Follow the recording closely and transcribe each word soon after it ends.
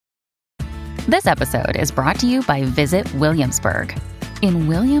This episode is brought to you by Visit Williamsburg. In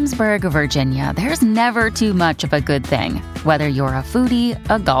Williamsburg, Virginia, there's never too much of a good thing. Whether you're a foodie,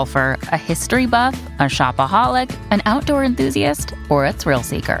 a golfer, a history buff, a shopaholic, an outdoor enthusiast, or a thrill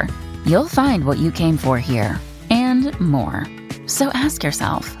seeker, you'll find what you came for here and more. So ask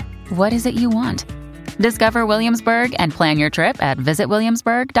yourself, what is it you want? Discover Williamsburg and plan your trip at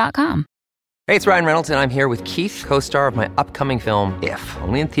visitwilliamsburg.com. Hey, it's Ryan Reynolds, and I'm here with Keith, co-star of my upcoming film, If,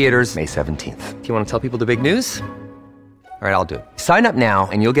 only in theaters May 17th. Do you want to tell people the big news? All right, I'll do it. Sign up now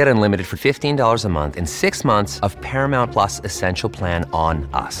and you'll get unlimited for $15 a month and 6 months of Paramount Plus Essential Plan on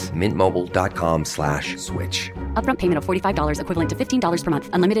us. MintMobile.com/switch. Upfront payment of $45 equivalent to $15 per month.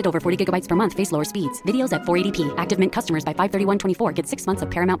 Unlimited over 40 gigabytes per month. Face lower speeds. Videos at 480p. Active Mint customers by 531.24 get 6 months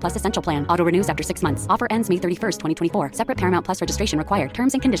of Paramount Plus Essential Plan. Auto renews after 6 months. Offer ends May 31st, 2024. Separate Paramount Plus registration required.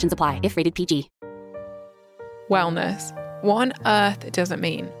 Terms and conditions apply if rated PG. Wellness. What on earth does it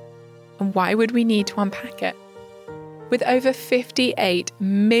mean? And why would we need to unpack it? With over 58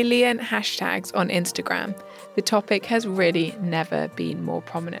 million hashtags on Instagram, the topic has really never been more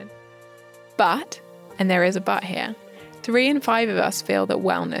prominent. But, and there is a but here, 3 in 5 of us feel that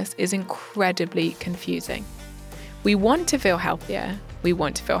wellness is incredibly confusing. We want to feel healthier, we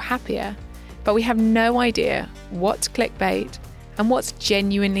want to feel happier, but we have no idea what's clickbait and what's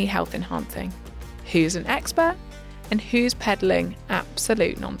genuinely health enhancing, who's an expert, and who's peddling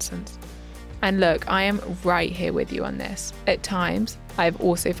absolute nonsense. And look, I am right here with you on this. At times, I've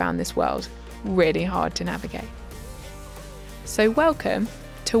also found this world really hard to navigate. So welcome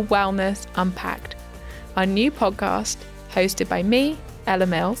to Wellness Unpacked, our new podcast hosted by me, Ella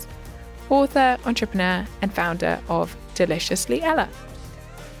Mills, author, entrepreneur, and founder of Deliciously Ella.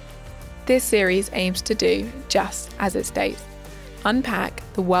 This series aims to do just as it states, unpack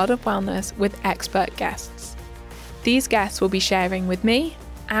the world of wellness with expert guests. These guests will be sharing with me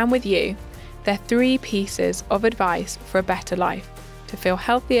and with you their 3 pieces of advice for a better life to feel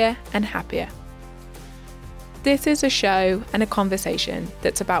healthier and happier. This is a show and a conversation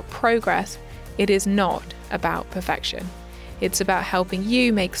that's about progress. It is not about perfection. It's about helping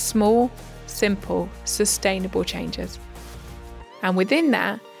you make small, simple, sustainable changes. And within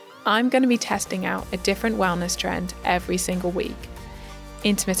that, I'm going to be testing out a different wellness trend every single week.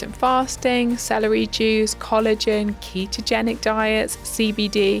 Intermittent fasting, celery juice, collagen, ketogenic diets,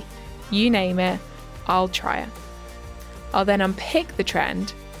 CBD, you name it, I'll try it. I'll then unpick the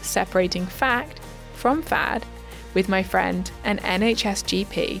trend, separating fact from fad, with my friend and NHS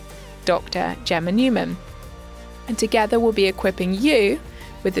GP, Dr. Gemma Newman. And together we'll be equipping you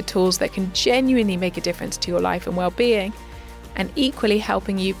with the tools that can genuinely make a difference to your life and well-being, and equally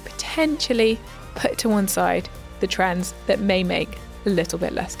helping you potentially put to one side the trends that may make a little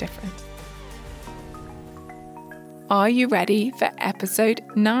bit less difference. Are you ready for episode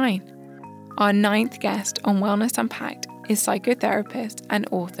 9? Our 9th guest on Wellness Unpacked is psychotherapist and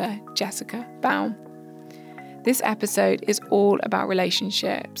author Jessica Baum. This episode is all about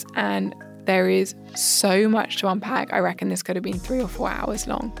relationships, and there is so much to unpack. I reckon this could have been 3 or 4 hours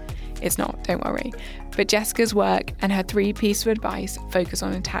long. It's not, don't worry. But Jessica's work and her 3 pieces of advice focus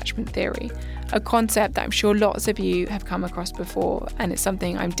on attachment theory, a concept that I'm sure lots of you have come across before, and it's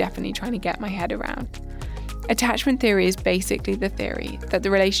something I'm definitely trying to get my head around. Attachment theory is basically the theory that the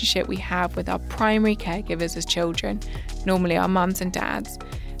relationship we have with our primary caregivers as children, normally our mums and dads,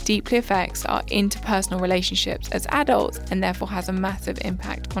 deeply affects our interpersonal relationships as adults and therefore has a massive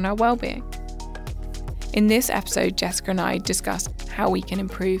impact on our well-being. In this episode, Jessica and I discuss how we can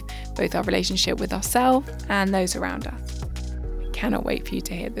improve both our relationship with ourselves and those around us. Cannot wait for you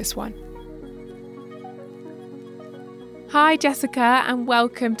to hear this one. Hi, Jessica, and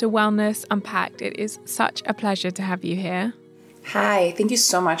welcome to Wellness Unpacked. It is such a pleasure to have you here. Hi, thank you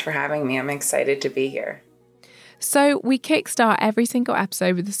so much for having me. I'm excited to be here. So we kickstart every single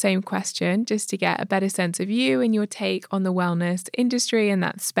episode with the same question, just to get a better sense of you and your take on the wellness industry and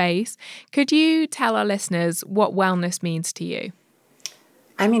that space. Could you tell our listeners what wellness means to you?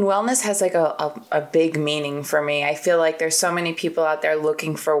 I mean, wellness has like a big meaning for me. I feel like there's so many people out there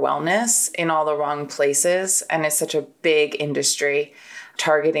looking for wellness in all the wrong places. And it's such a big industry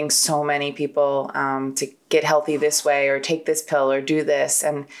targeting so many people to get healthy this way or take this pill or do this.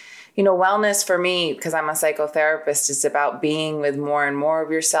 And, you know, wellness for me, because I'm a psychotherapist, is about being with more and more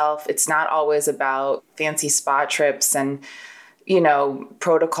of yourself. It's not always about fancy spa trips and, you know,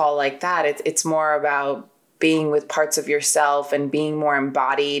 protocol like that. It's more about being with parts of yourself and being more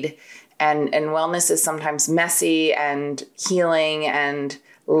embodied And wellness is sometimes messy and healing and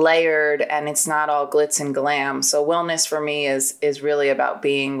layered, and it's not all glitz and glam. So wellness for me is really about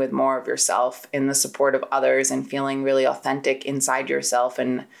being with more of yourself in the support of others and feeling really authentic inside yourself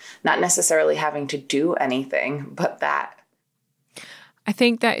and not necessarily having to do anything but that. I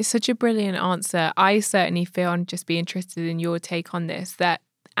think that is such a brilliant answer. I certainly feel, and just be interested in your take on this, that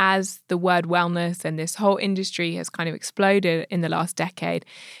as the word wellness and this whole industry has kind of exploded in the last decade,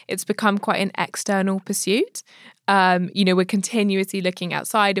 it's become quite an external pursuit. We're continuously looking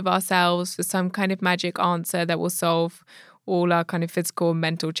outside of ourselves for some kind of magic answer that will solve all our kind of physical and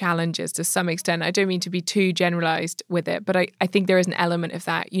mental challenges to some extent. I don't mean to be too generalized with it, but I think there is an element of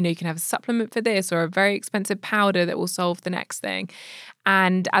that. You can have a supplement for this or a very expensive powder that will solve the next thing.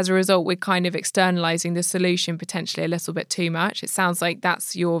 And as a result, we're kind of externalizing the solution potentially a little bit too much. It sounds like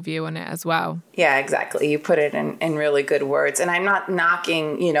that's your view on it as well. Yeah, exactly. You put it in really good words. And I'm not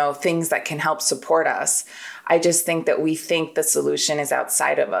knocking, things that can help support us. I just think that we think the solution is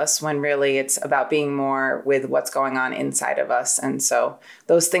outside of us when really it's about being more with what's going on inside of us. And so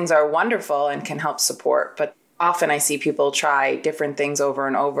those things are wonderful and can help support. But often I see people try different things over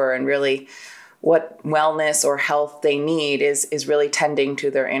and over, and really what wellness or health they need is really tending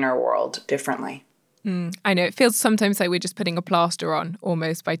to their inner world differently. I know it feels sometimes like we're just putting a plaster on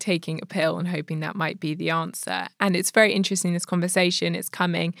almost by taking a pill and hoping that might be the answer. And it's very interesting, this conversation is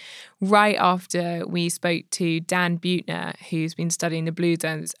coming right after we spoke to Dan Buettner, who's been studying the blue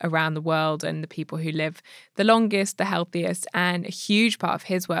zones around the world and the people who live the longest, the healthiest. And a huge part of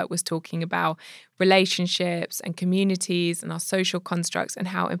his work was talking about relationships and communities and our social constructs and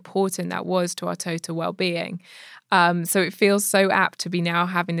how important that was to our total well-being. So it feels so apt to be now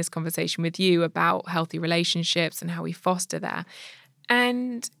having this conversation with you about healthy relationships and how we foster that.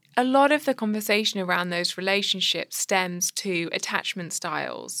 And a lot of the conversation around those relationships stems to attachment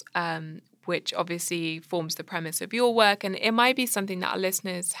styles, which obviously forms the premise of your work. And it might be something that our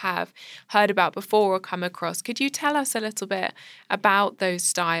listeners have heard about before or come across. Could you tell us a little bit about those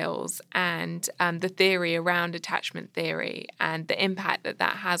styles and the theory around attachment theory and the impact that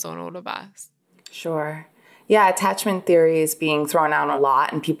that has on all of us? Sure. Yeah, attachment theory is being thrown out a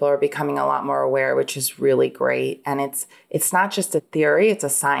lot, and people are becoming a lot more aware, which is really great. And it's not just a theory, it's a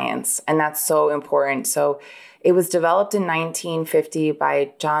science, and that's so important. So it was developed in 1950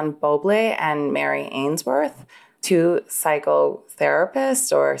 by John Boble and Mary Ainsworth, two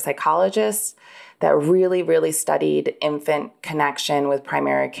psychotherapists or psychologists that really, really studied infant connection with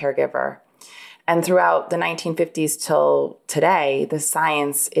primary caregiver. And throughout the 1950s till today, the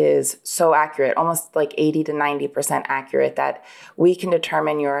science is so accurate, almost like 80 to 90% accurate, that we can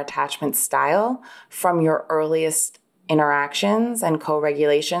determine your attachment style from your earliest interactions and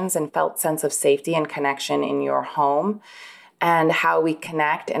co-regulations and felt sense of safety and connection in your home. And how we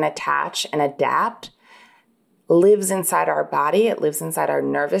connect and attach and adapt lives inside our body. It lives inside our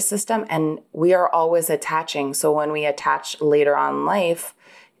nervous system, and we are always attaching. So when we attach later on in life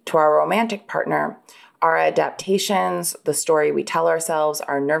to our romantic partner, our adaptations, the story we tell ourselves,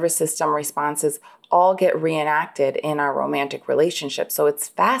 our nervous system responses all get reenacted in our romantic relationship. So it's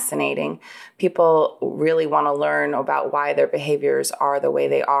fascinating. People really want to learn about why their behaviors are the way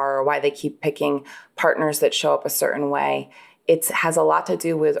they are, or why they keep picking partners that show up a certain way. It has a lot to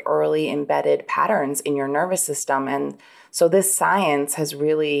do with early embedded patterns in your nervous system. And so this science has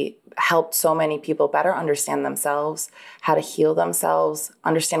really helped so many people better understand themselves, how to heal themselves,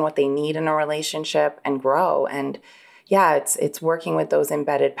 understand what they need in a relationship, and grow. And yeah, it's working with those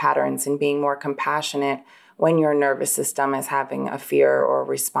embedded patterns and being more compassionate when your nervous system is having a fear or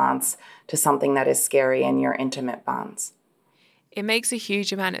response to something that is scary in your intimate bonds. It makes a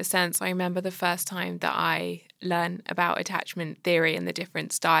huge amount of sense. I remember the first time that I learned about attachment theory and the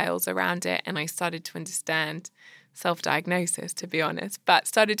different styles around it, and I started to understand self-diagnosis, to be honest, but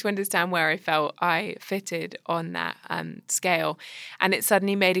started to understand where I felt I fitted on that scale. And it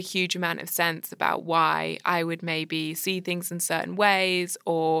suddenly made a huge amount of sense about why I would maybe see things in certain ways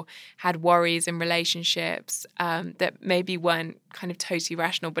or had worries in relationships that maybe weren't kind of totally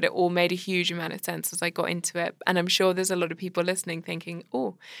rational, but it all made a huge amount of sense as I got into it. And I'm sure there's a lot of people listening thinking,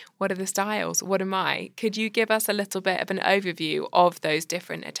 oh, what are the styles? What am I? Could you give us a little bit of an overview of those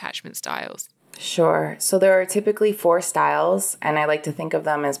different attachment styles? Sure. So there are typically 4 styles, and I like to think of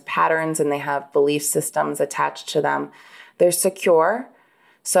them as patterns, and they have belief systems attached to them. They're secure.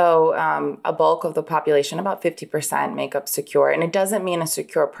 So a bulk of the population, about 50%, make up secure. And it doesn't mean a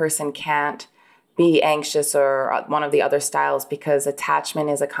secure person can't be anxious or one of the other styles, because attachment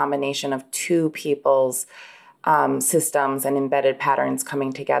is a combination of two people's systems and embedded patterns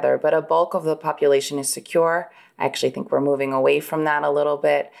coming together. But a bulk of the population is secure. I actually think we're moving away from that a little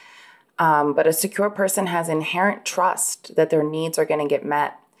bit. But a secure person has inherent trust that their needs are going to get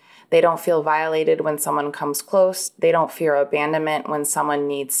met. They don't feel violated when someone comes close. They don't fear abandonment when someone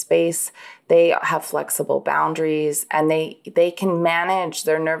needs space. They have flexible boundaries, and they can manage,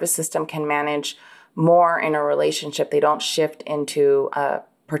 their nervous system can manage more in a relationship. They don't shift into a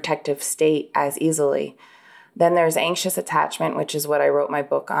protective state as easily. Then there's anxious attachment, which is what I wrote my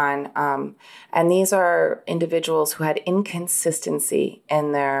book on. And these are individuals who had inconsistency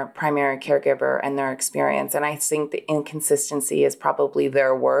in their primary caregiver and their experience. And I think the inconsistency is probably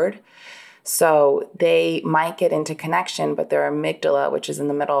their word. So they might get into connection, but their amygdala, which is in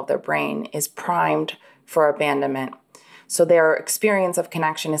the middle of their brain, is primed for abandonment. So their experience of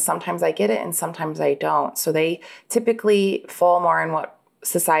connection is sometimes I get it and sometimes I don't. So they typically fall more in what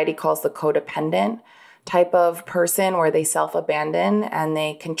society calls the codependent type of person, where they self-abandon and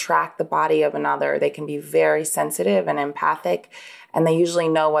they contract the body of another. They can be very sensitive and empathic, and they usually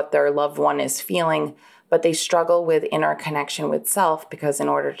know what their loved one is feeling, but they struggle with inner connection with self because in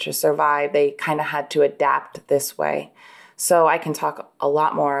order to survive, they kind of had to adapt this way. So I can talk a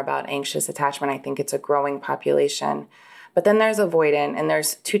lot more about anxious attachment. I think it's a growing population. But then there's avoidant, and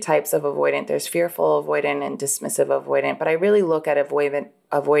there's two types of avoidant. There's fearful avoidant and dismissive avoidant. But I really look at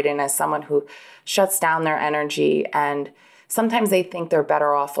avoidant as someone who shuts down their energy, and sometimes they think they're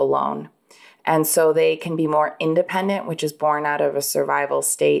better off alone. And so they can be more independent, which is born out of a survival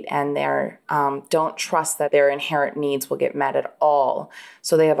state, and they don't trust that their inherent needs will get met at all.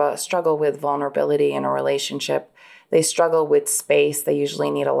 So they have a struggle with vulnerability in a relationship. They struggle with space. They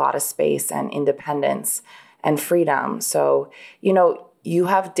usually need a lot of space and independence and freedom. So, you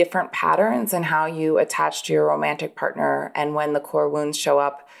have different patterns in how you attach to your romantic partner. And when the core wounds show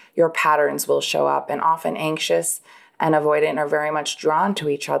up, your patterns will show up. And often anxious and avoidant are very much drawn to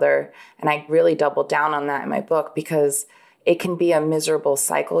each other. And I really double down on that in my book because it can be a miserable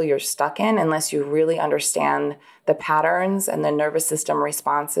cycle you're stuck in unless you really understand the patterns and the nervous system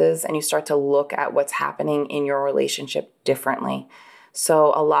responses, and you start to look at what's happening in your relationship differently.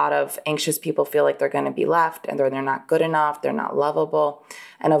 So a lot of anxious people feel like they're going to be left and they're not good enough, they're not lovable.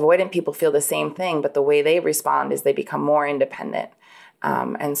 And avoidant people feel the same thing, but the way they respond is they become more independent.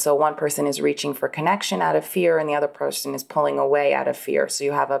 And so one person is reaching for connection out of fear and the other person is pulling away out of fear. So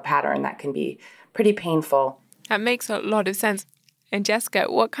you have a pattern that can be pretty painful. That makes a lot of sense. And Jessica,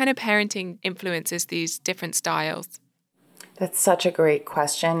 what kind of parenting influences these different styles? That's such a great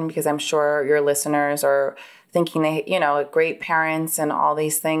question because I'm sure your listeners are thinking they, great parents and all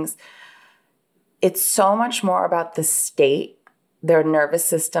these things. It's so much more about the state, their nervous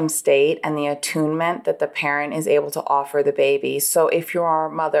system state, and the attunement that the parent is able to offer the baby. So if your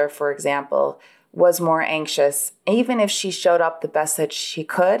mother, for example, was more anxious, even if she showed up the best that she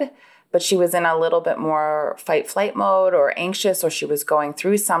could, but she was in a little bit more fight-flight mode or anxious, or she was going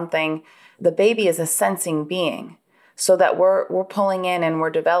through something, the baby is a sensing being. So that we're pulling in and we're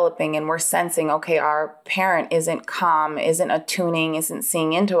developing and we're sensing, okay, our parent isn't calm, isn't attuning, isn't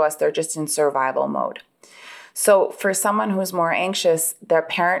seeing into us. They're just in survival mode. So for someone who's more anxious, their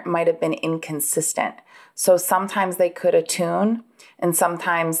parent might have been inconsistent. So sometimes they could attune and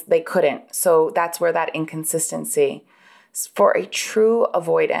sometimes they couldn't. So that's where that inconsistency. For a true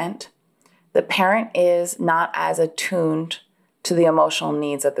avoidant, the parent is not as attuned to the emotional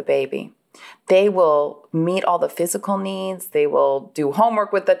needs of the baby. They will meet all the physical needs. They will do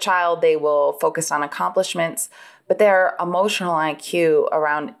homework with the child. They will focus on accomplishments. But their emotional IQ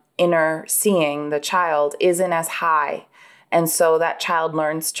around inner seeing the child isn't as high. And so that child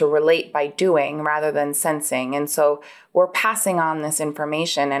learns to relate by doing rather than sensing. And so we're passing on this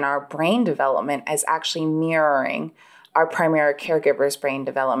information, and our brain development is actually mirroring our primary caregiver's brain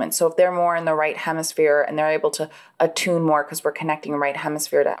development. So if they're more in the right hemisphere and they're able to attune more because we're connecting right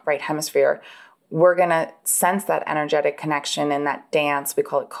hemisphere to right hemisphere, we're going to sense that energetic connection and that dance. We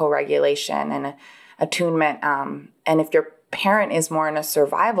call it co-regulation and attunement. And if your parent is more in a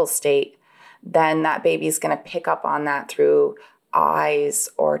survival state, then that baby is going to pick up on that through eyes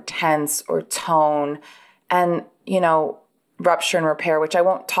or tense or tone and, rupture and repair, which I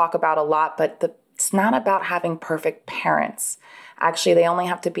won't talk about a lot, but it's not about having perfect parents. Actually, they only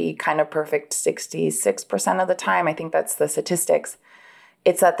have to be kind of perfect 66% of the time. I think that's the statistics.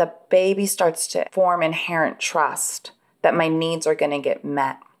 It's that the baby starts to form inherent trust that my needs are going to get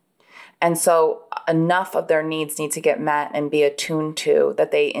met. And so enough of their needs need to get met and be attuned to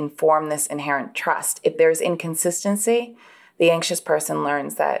that they inform this inherent trust. If there's inconsistency, the anxious person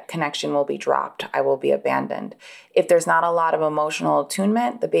learns that connection will be dropped. I will be abandoned. If there's not a lot of emotional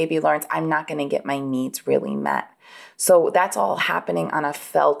attunement, the baby learns I'm not going to get my needs really met. So that's all happening on a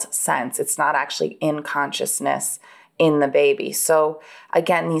felt sense. It's not actually in consciousness. in the baby. So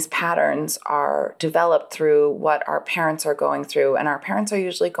again, these patterns are developed through what our parents are going through, and our parents are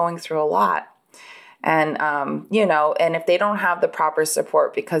usually going through a lot. And, and if they don't have the proper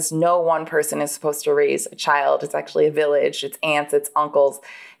support, because no one person is supposed to raise a child, it's actually a village, it's aunts, it's uncles.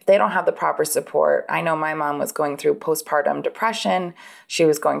 If they don't have the proper support, I know my mom was going through postpartum depression. She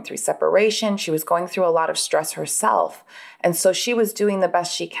was going through separation. She was going through a lot of stress herself. And so she was doing the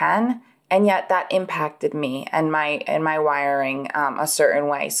best she can. And yet that impacted me and my wiring a certain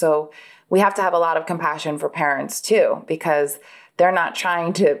way. So we have to have a lot of compassion for parents too, because they're not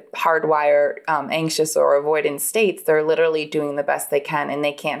trying to hardwire anxious or avoidant states. They're literally doing the best they can, and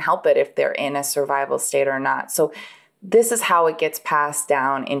they can't help it if they're in a survival state or not. So this is how it gets passed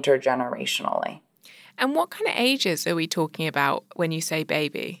down intergenerationally. And what kind of ages are we talking about when you say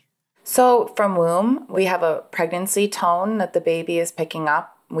baby? So from womb, we have a pregnancy tone that the baby is picking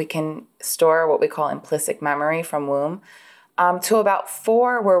up. We can store what we call implicit memory from womb. To about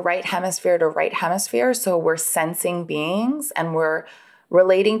 4, we're right hemisphere to right hemisphere. So we're sensing beings, and we're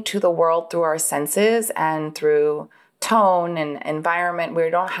relating to the world through our senses and through tone and environment.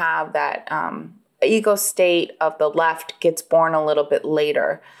 We don't have that ego state of the left gets born a little bit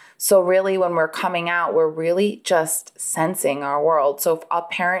later. So really when we're coming out, we're really just sensing our world. So if a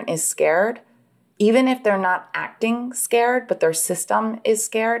parent is scared, even if they're not acting scared, but their system is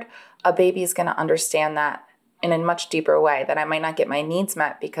scared, a baby is going to understand that in a much deeper way, that I might not get my needs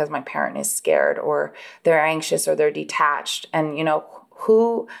met because my parent is scared or they're anxious or they're detached. And,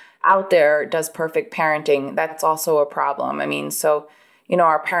 who out there does perfect parenting? That's also a problem. I mean, so,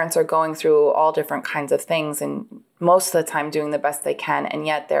 our parents are going through all different kinds of things and most of the time doing the best they can. And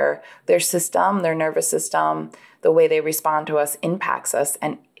yet their system, their nervous system, the way they respond to us impacts us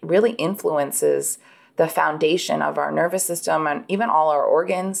and really influences the foundation of our nervous system and even all our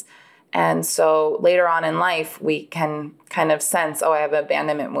organs. And so later on in life, we can kind of sense, I have an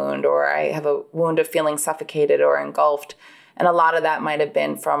abandonment wound, or I have a wound of feeling suffocated or engulfed. And a lot of that might have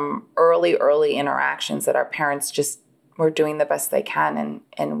been from early interactions that our parents just were doing the best they can.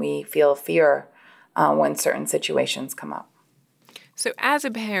 And we feel fear when certain situations come up. So as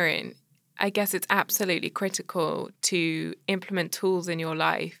a parent, I guess it's absolutely critical to implement tools in your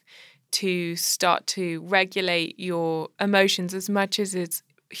life to start to regulate your emotions as much as it's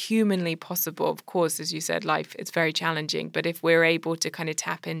humanly possible. Of course, as you said, life is very challenging, but if we're able to kind of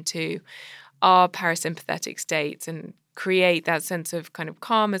tap into our parasympathetic states and create that sense of kind of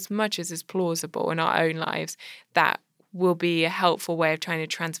calm as much as is plausible in our own lives, that will be a helpful way of trying to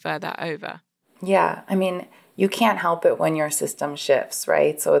transfer that over. Yeah, I mean, you can't help it when your system shifts,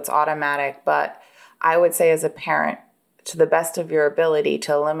 right? So it's automatic, but I would say as a parent, to the best of your ability,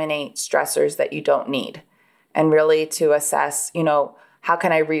 to eliminate stressors that you don't need and really to assess, how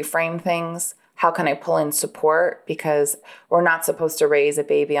can I reframe things? How can I pull in support? Because we're not supposed to raise a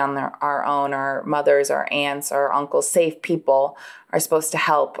baby on our own. Our mothers, our aunts, our uncles, safe people are supposed to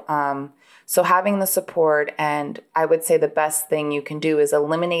help. So having the support, and I would say the best thing you can do is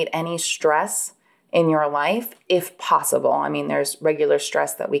eliminate any stress in your life if possible. I mean, there's regular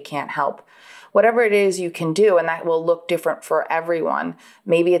stress that we can't help. Whatever it is you can do, and that will look different for everyone.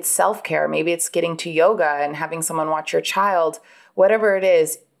 Maybe it's self-care. Maybe it's getting to yoga and having someone watch your child. Whatever it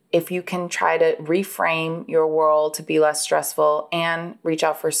is, if you can try to reframe your world to be less stressful and reach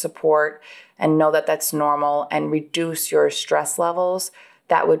out for support and know that that's normal and reduce your stress levels,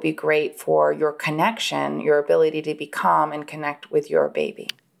 that would be great for your connection, your ability to be calm and connect with your baby.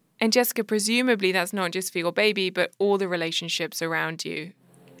 And Jessica, presumably that's not just for your baby, but all the relationships around you.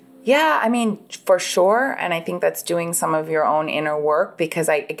 Yeah, I mean, for sure. And I think that's doing some of your own inner work because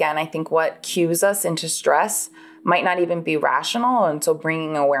I think what cues us into stress might not even be rational. And so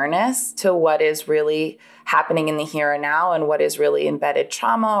bringing awareness to what is really happening in the here and now and what is really embedded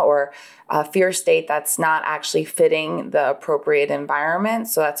trauma or a fear state that's not actually fitting the appropriate environment.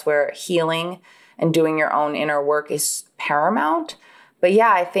 So that's where healing and doing your own inner work is paramount. But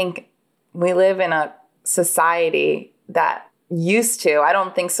yeah, I think we live in a society that used to, I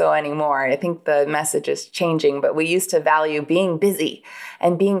don't think so anymore. I think the message is changing, but we used to value being busy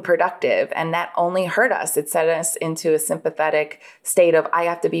and being productive, and that only hurt us. It set us into a sympathetic state of, I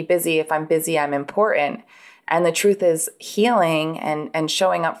have to be busy. If I'm busy, I'm important. And the truth is healing and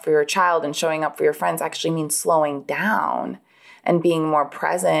showing up for your child and showing up for your friends actually means slowing down and being more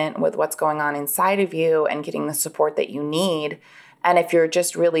present with what's going on inside of you and getting the support that you need. And if you're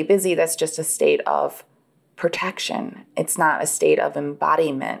just really busy, that's just a state of protection. It's not a state of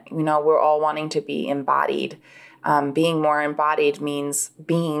embodiment. We're all wanting to be embodied. Being more embodied means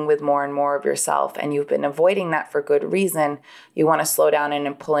being with more and more of yourself. And you've been avoiding that for good reason. You want to slow down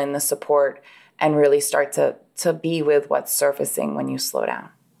and pull in the support and really start to be with what's surfacing when you slow down.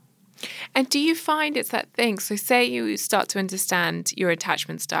 And do you find it's that thing? So say you start to understand your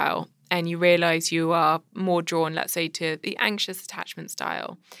attachment style and you realize you are more drawn, let's say, to the anxious attachment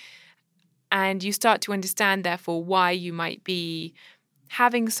style. And you start to understand, therefore, why you might be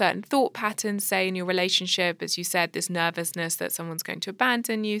having certain thought patterns, say, in your relationship, as you said, this nervousness that someone's going to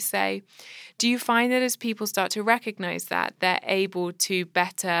abandon you, say. Do you find that as people start to recognize that, they're able to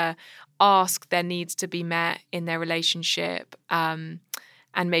better ask their needs to be met in their relationship,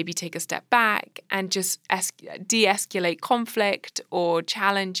 and maybe take a step back and just de-escalate conflict or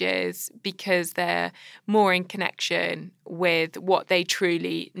challenges because they're more in connection with what they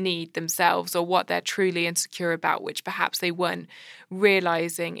truly need themselves or what they're truly insecure about, which perhaps they weren't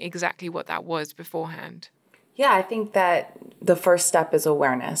realizing exactly what that was beforehand? Yeah, I think that the first step is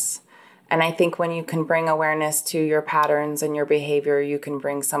awareness. And I think when you can bring awareness to your patterns and your behavior, you can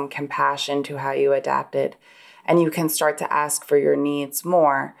bring some compassion to how you adapted. And you can start to ask for your needs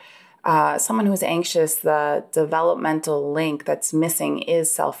more. Someone who's anxious, the developmental link that's missing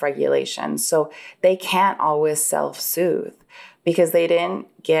is self-regulation. So they can't always self-soothe because they didn't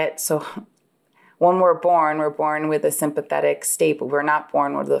get, so when we're born with a sympathetic state, but we're not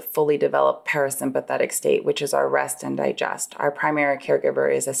born with a fully developed parasympathetic state, which is our rest and digest. Our primary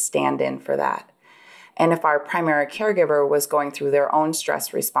caregiver is a stand-in for that. And if our primary caregiver was going through their own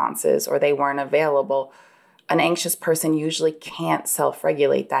stress responses or they weren't available, an anxious person usually can't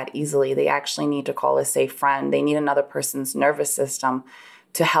self-regulate that easily. They actually need to call a safe friend. They need another person's nervous system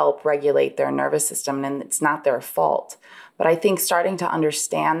to help regulate their nervous system, and it's not their fault. But I think starting to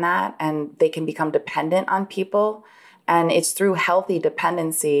understand that, and they can become dependent on people, and it's through healthy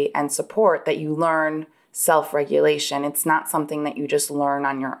dependency and support that you learn self-regulation. It's not something that you just learn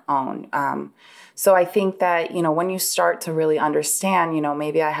on your own. So I think that, when you start to really understand,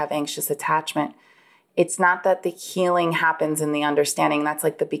 maybe I have anxious attachment, it's not that the healing happens in the understanding. That's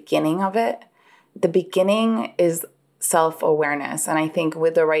like the beginning of it. The beginning is self-awareness. And I think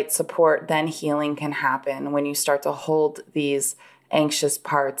with the right support, then healing can happen when you start to hold these anxious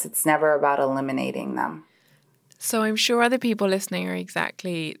parts. It's never about eliminating them. So I'm sure other people listening are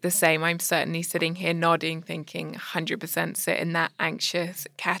exactly the same. I'm certainly sitting here nodding, thinking 100% sit in that anxious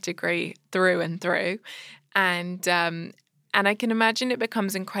category through and through. And I can imagine it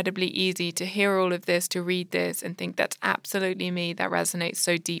becomes incredibly easy to hear all of this, to read this and think that's absolutely me, that resonates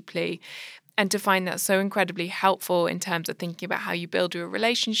so deeply. And to find that so incredibly helpful in terms of thinking about how you build your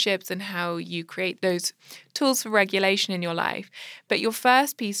relationships and how you create those tools for regulation in your life. But your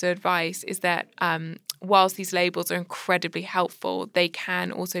first piece of advice is that whilst these labels are incredibly helpful, they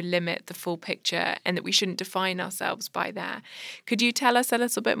can also limit the full picture and that we shouldn't define ourselves by that. Could you tell us a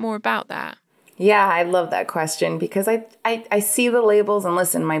little bit more about that? Yeah, I love that question because I see the labels, and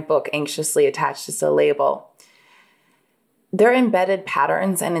listen, my book, Anxiously Attached, is a label. They're embedded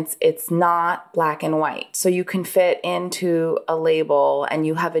patterns, and it's not black and white. So you can fit into a label and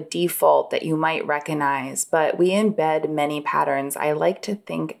you have a default that you might recognize, but we embed many patterns. I like to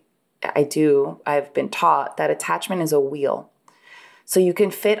think, I've been taught that attachment is a wheel. So you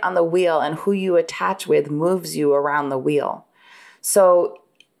can fit on the wheel, and who you attach with moves you around the wheel. So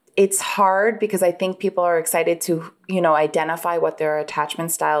it's hard because I think people are excited to, identify what their attachment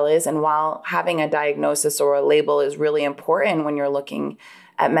style is. And while having a diagnosis or a label is really important when you're looking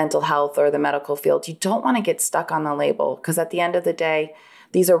at mental health or the medical field, you don't want to get stuck on the label because at the end of the day,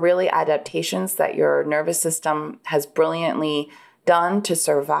 these are really adaptations that your nervous system has brilliantly done to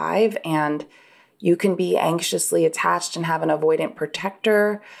survive. And you can be anxiously attached and have an avoidant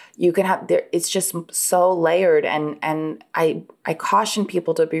protector. You can have it's just so layered. And I caution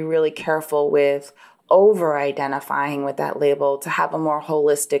people to be really careful with over-identifying with that label, to have a more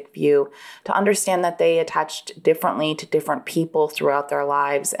holistic view, to understand that they attached differently to different people throughout their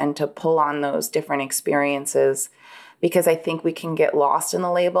lives and to pull on those different experiences. Because I think we can get lost in the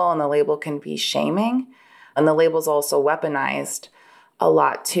label, and the label can be shaming. And the label's also weaponized a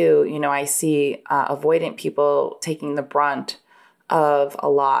lot too. I see avoidant people taking the brunt of a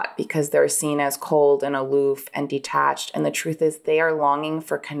lot because they're seen as cold and aloof and detached. And the truth is they are longing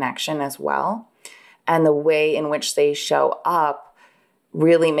for connection as well. And the way in which they show up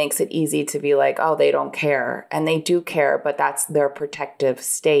really makes it easy to be like, oh, they don't care. And they do care, but that's their protective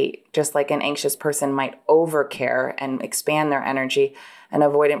state. Just like an anxious person might overcare and expand their energy, an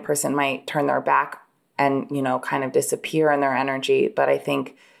avoidant person might turn their back and, kind of disappear in their energy. But I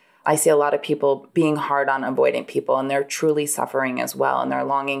think I see a lot of people being hard on avoidant people, and they're truly suffering as well. And they're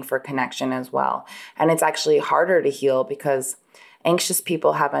longing for connection as well. And it's actually harder to heal because anxious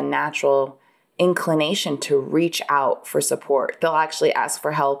people have a natural inclination to reach out for support. They'll actually ask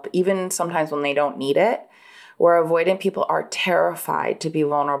for help, even sometimes when they don't need it. Where avoidant people are terrified to be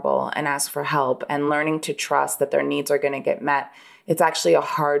vulnerable and ask for help, and learning to trust that their needs are going to get met. It's actually a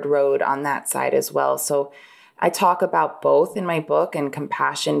hard road on that side as well. So I talk about both in my book, and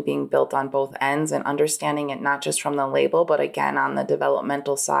compassion being built on both ends, and understanding it not just from the label, but again on the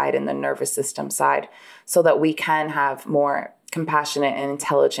developmental side and the nervous system side, so that we can have more compassionate and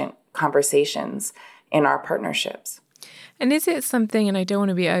intelligent conversations in our partnerships. And is it something, and I don't want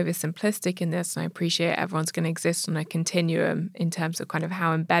to be oversimplistic in this, and I appreciate everyone's going to exist on a continuum in terms of kind of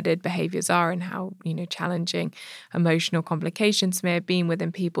how embedded behaviors are and how, challenging emotional complications may have been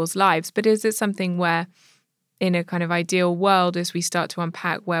within people's lives. But is it something where, in a kind of ideal world, as we start to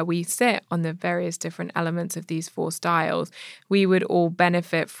unpack where we sit on the various different elements of these 4 styles, we would all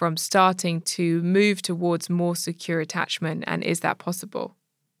benefit from starting to move towards more secure attachment? And is that possible?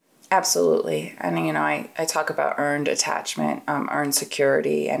 Absolutely. And, I talk about earned attachment, earned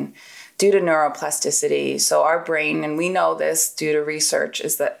security, and due to neuroplasticity. So our brain, and we know this due to research,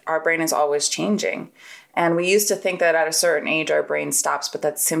 is that our brain is always changing. And we used to think that at a certain age, our brain stops, but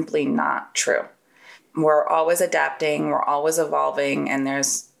that's simply not true. We're always adapting, we're always evolving, and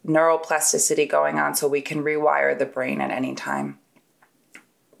there's neuroplasticity going on, so we can rewire the brain at any time.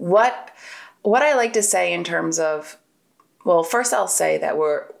 What I like to say in terms of, well, first I'll say that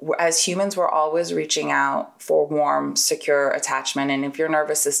we're as humans, we're always reaching out for warm, secure attachment. And if your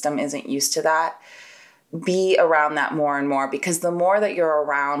nervous system isn't used to that, be around that more and more, because the more that you're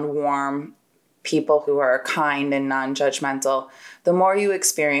around warm people who are kind and non-judgmental, the more you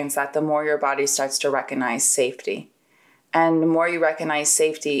experience that, the more your body starts to recognize safety. And the more you recognize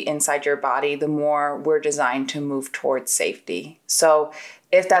safety inside your body, the more we're designed to move towards safety. So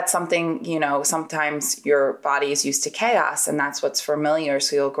if that's something, sometimes your body is used to chaos and that's what's familiar,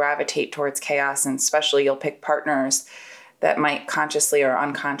 so you'll gravitate towards chaos, and especially you'll pick partners that might consciously or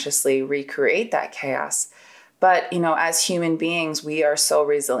unconsciously recreate that chaos. But, as human beings, we are so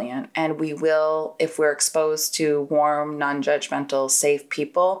resilient, and we will, if we're exposed to warm, non-judgmental, safe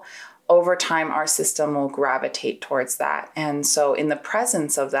people, over time, our system will gravitate towards that. And so in the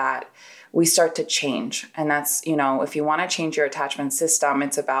presence of that, we start to change. And that's, if you want to change your attachment system,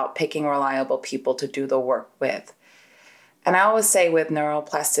 it's about picking reliable people to do the work with. And I always say with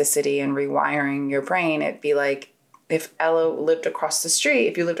neuroplasticity and rewiring your brain, it'd be like if Ella lived across the street,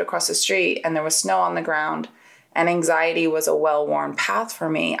 if you lived across the street and there was snow on the ground and anxiety was a well-worn path for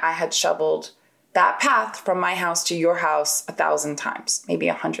me, I had shoveled that path from my house to your house 1,000 times, maybe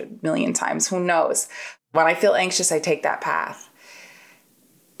 100 million times, who knows? When I feel anxious, I take that path.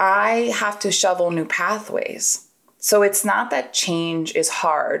 I have to shovel new pathways. So it's not that change is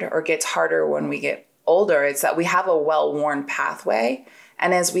hard or gets harder when we get older. It's that we have a well-worn pathway.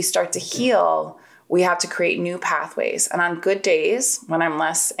 And as we start to heal, we have to create new pathways. And on good days, when I'm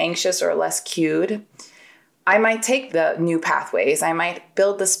less anxious or less cued, I might take the new pathways. I might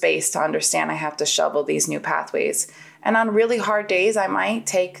build the space to understand I have to shovel these new pathways. And on really hard days, I might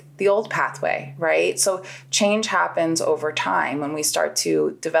take the old pathway, right? So change happens over time when we start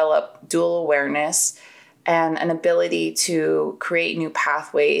to develop dual awareness and an ability to create new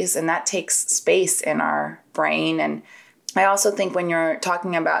pathways. And that takes space in our brain. And I also think when you're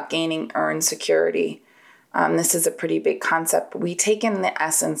talking about gaining earned security, this is a pretty big concept. We take in the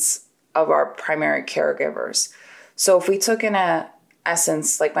essence of our primary caregivers. So if we took in a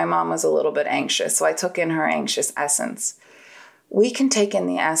essence, like my mom was a little bit anxious, so I took in her anxious essence. We can take in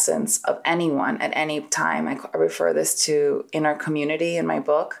the essence of anyone at any time. I refer this to inner community in my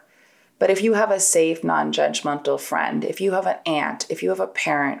book. But if you have a safe, non-judgmental friend, if you have an aunt, if you have a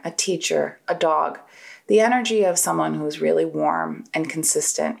parent, a teacher, a dog, the energy of someone who's really warm and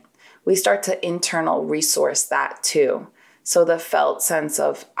consistent, we start to internal resource that too. So the felt sense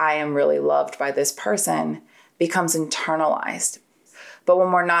of I am really loved by this person becomes internalized. But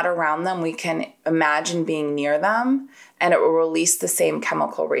when we're not around them, we can imagine being near them and it will release the same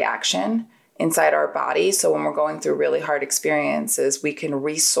chemical reaction inside our body. So when we're going through really hard experiences, we can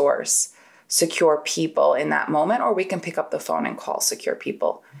resource secure people in that moment, or we can pick up the phone and call secure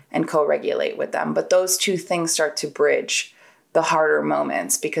people and co-regulate with them. But those two things start to bridge the harder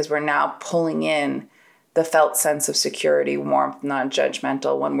moments because we're now pulling in the felt sense of security, warmth,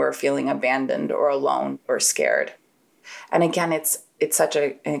 non-judgmental when we're feeling abandoned or alone or scared. And again, it's such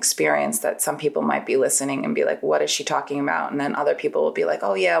an experience that some people might be listening and be like, what is she talking about? And then other people will be like,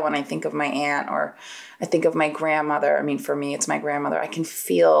 oh yeah, when I think of my aunt or I think of my grandmother, I mean, for me, it's my grandmother. I can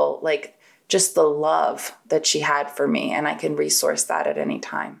feel like just the love that she had for me and I can resource that at any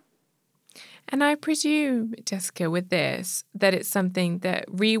time. And I presume, Jessica, with this, that it's something that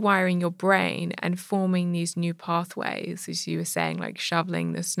rewiring your brain and forming these new pathways, as you were saying, like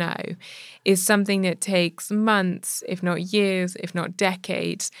shoveling the snow, is something that takes months, if not years, if not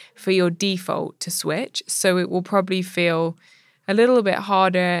decades, for your default to switch. So it will probably feel a little bit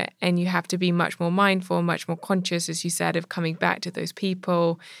harder, and you have to be much more mindful, much more conscious, as you said, of coming back to those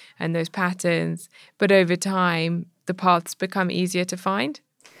people and those patterns. But over time, the paths become easier to find.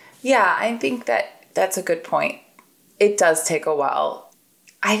 Yeah, I think that's a good point. It does take a while.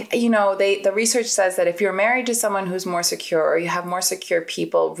 The research says that if you're married to someone who's more secure, or you have more secure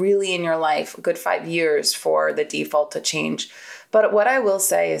people really in your life, a good 5 years for the default to change. But what I will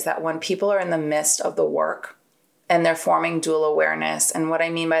say is that when people are in the midst of the work and they're forming dual awareness, and what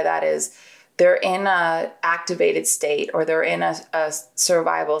I mean by that is they're in a activated state, or they're in a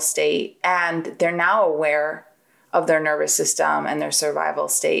survival state, and they're now aware of their nervous system and their survival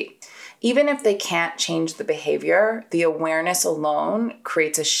state. Even if they can't change the behavior, the awareness alone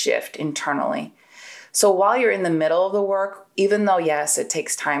creates a shift internally. So while you're in the middle of the work, even though, yes, it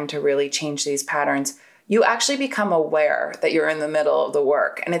takes time to really change these patterns, you actually become aware that you're in the middle of the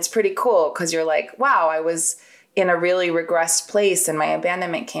work. And it's pretty cool because you're like, wow, I was in a really regressed place and my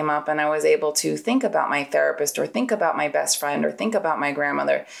abandonment came up, and I was able to think about my therapist, or think about my best friend, or think about my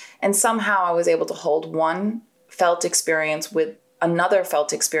grandmother. And somehow I was able to hold one felt experience with another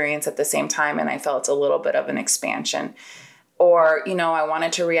felt experience at the same time, and I felt a little bit of an expansion. Or, I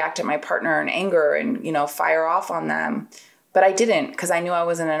wanted to react to my partner in anger and, fire off on them. But I didn't, because I knew I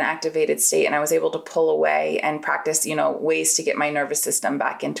was in an activated state, and I was able to pull away and practice, ways to get my nervous system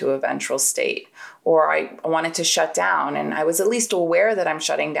back into a ventral state. Or I wanted to shut down, and I was at least aware that I'm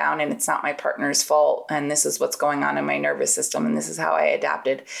shutting down and it's not my partner's fault. And this is what's going on in my nervous system, and this is how I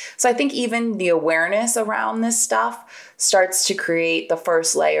adapted. So I think even the awareness around this stuff starts to create the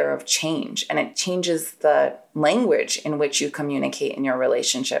first layer of change, and it changes the language in which you communicate in your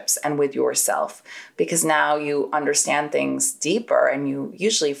relationships and with yourself, because now you understand things deeper, and you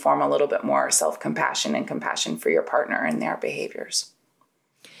usually form a little bit more self-compassion and compassion for your partner and their behaviors.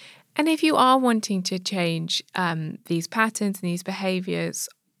 And if you are wanting to change these patterns and these behaviors,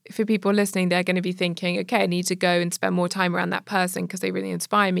 for people listening, they're going to be thinking, okay, I need to go and spend more time around that person because they really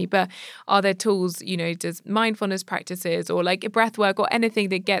inspire me. But are there tools, does mindfulness practices or like breath work or anything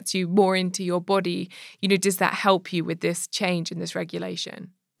that gets you more into your body, does that help you with this change and this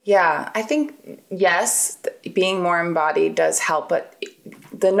regulation? Yeah, I think, yes, being more embodied does help, but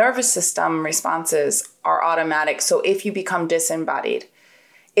the nervous system responses are automatic. So if you become disembodied,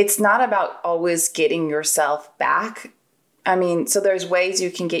 it's not about always getting yourself back. So there's ways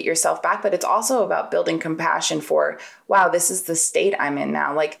you can get yourself back, but it's also about building compassion for, wow, this is the state I'm in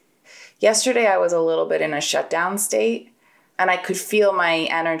now. Like yesterday, I was a little bit in a shutdown state, and I could feel my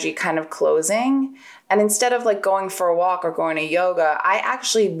energy kind of closing. And instead of like going for a walk or going to yoga, I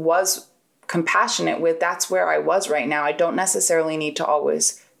actually was compassionate with, that's where I was right now. I don't necessarily need to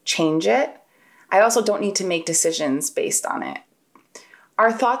always change it. I also don't need to make decisions based on it.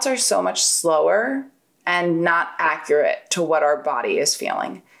 Our thoughts are so much slower and not accurate to what our body is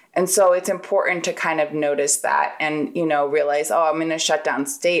feeling. And so it's important to kind of notice that and, realize, oh, I'm in a shutdown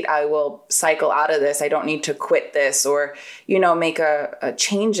state. I will cycle out of this. I don't need to quit this or, make a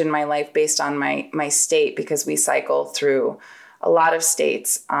change in my life based on my state, because we cycle through a lot of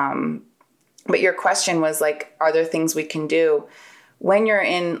states. But your question was like, are there things we can do when you're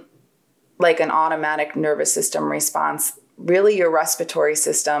in like an automatic nervous system response? Really, your respiratory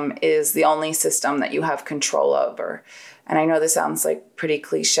system is the only system that you have control over. And I know this sounds like pretty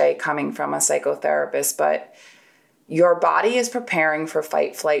cliche coming from a psychotherapist, but your body is preparing for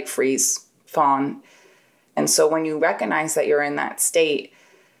fight, flight, freeze, fawn. And so when you recognize that you're in that state,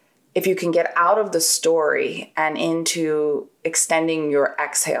 if you can get out of the story and into extending your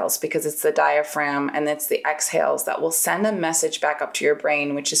exhales, because it's the diaphragm and it's the exhales that will send a message back up to your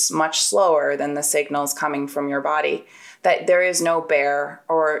brain, which is much slower than the signals coming from your body, that there is no bear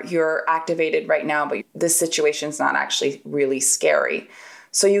or you're activated right now, but this situation's not actually really scary.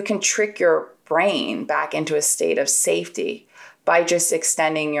 So you can trick your brain back into a state of safety by just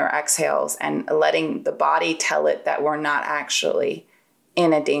extending your exhales and letting the body tell it that we're not actually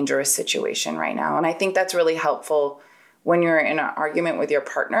in a dangerous situation right now. And I think that's really helpful when you're in an argument with your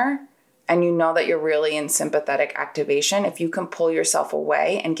partner and you know that you're really in sympathetic activation. If you can pull yourself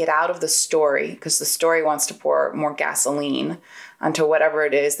away and get out of the story, because the story wants to pour more gasoline onto whatever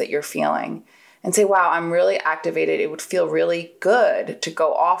it is that you're feeling, and say, wow, I'm really activated. It would feel really good to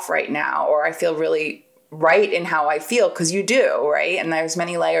go off right now, or I feel really right in how I feel, because you do, right? And there's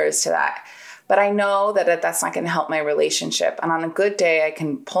many layers to that. But I know that that's not going to help my relationship. And on a good day, I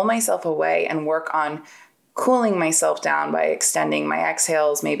can pull myself away and work on cooling myself down by extending my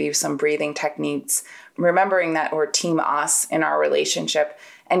exhales, maybe some breathing techniques, remembering that we're team us in our relationship,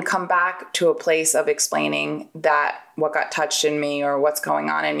 and come back to a place of explaining that what got touched in me or what's going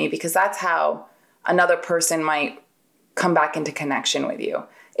on in me, because that's how another person might come back into connection with you.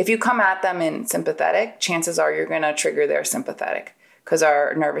 If you come at them in sympathetic, chances are you're going to trigger their sympathetic because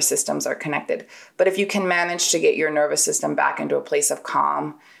our nervous systems are connected. But if you can manage to get your nervous system back into a place of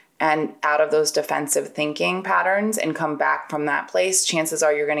calm and out of those defensive thinking patterns and come back from that place, chances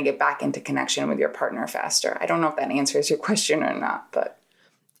are you're going to get back into connection with your partner faster. I don't know if that answers your question or not, but...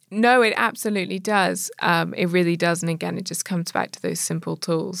 No, it absolutely does. It really does. And again, it just comes back to those simple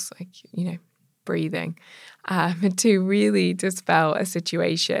tools, like, breathing, to really dispel a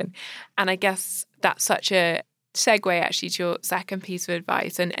situation. And I guess that's such a segue actually to your second piece of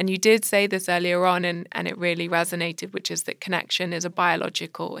advice. And you did say this earlier on, and it really resonated, which is that connection is a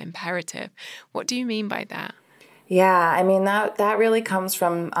biological imperative. What do you mean by that? Yeah, I mean, that really comes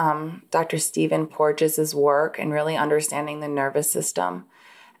from Dr. Stephen Porges' work and really understanding the nervous system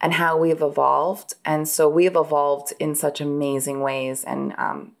and how we've evolved. And so we've evolved in such amazing ways. And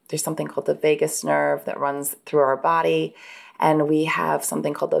there's something called the vagus nerve that runs through our body. And we have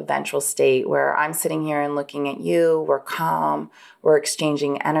something called the ventral state where I'm sitting here and looking at you. We're calm. We're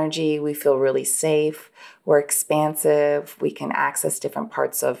exchanging energy. We feel really safe. We're expansive. We can access different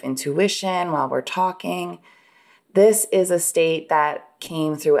parts of intuition while we're talking. This is a state that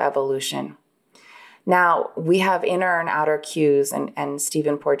came through evolution. Now, we have inner and outer cues, and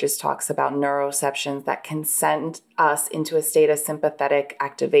Stephen Porges talks about neuroceptions that can send us into a state of sympathetic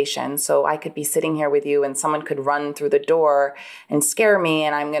activation. So I could be sitting here with you and someone could run through the door and scare me,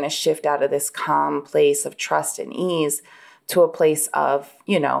 and I'm going to shift out of this calm place of trust and ease to a place of,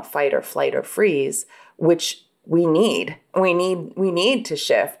 fight or flight or freeze, which we need. We need to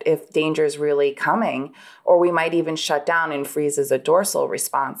shift if danger is really coming, or we might even shut down and freeze as a dorsal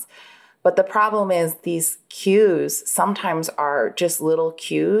response. But the problem is these cues sometimes are just little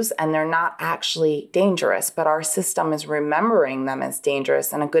cues and they're not actually dangerous, but our system is remembering them as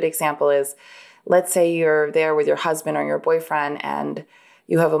dangerous. And a good example is, let's say you're there with your husband or your boyfriend and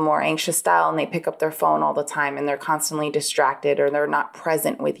you have a more anxious style and they pick up their phone all the time and they're constantly distracted or they're not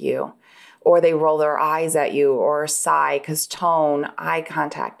present with you, or they roll their eyes at you or sigh because tone, eye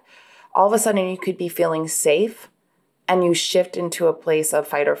contact. All of a sudden you could be feeling safe and you shift into a place of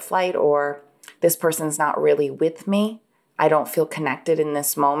fight or flight, or this person's not really with me. I don't feel connected in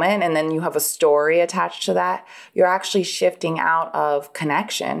this moment. And then you have a story attached to that. You're actually shifting out of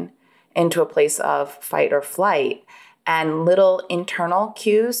connection into a place of fight or flight. And little internal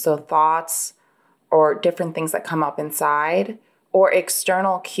cues, so thoughts or different things that come up inside, or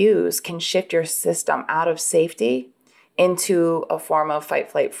external cues can shift your system out of safety into a form of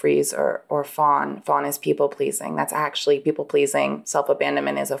fight, flight, freeze, or fawn. Fawn is people-pleasing. That's actually people-pleasing.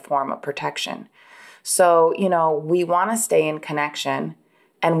 Self-abandonment is a form of protection. So, we want to stay in connection.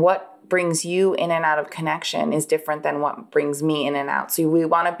 And what brings you in and out of connection is different than what brings me in and out. So we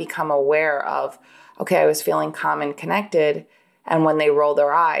want to become aware of, okay, I was feeling calm and connected. And when they roll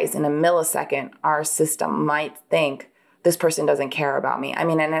their eyes in a millisecond, our system might think this person doesn't care about me. And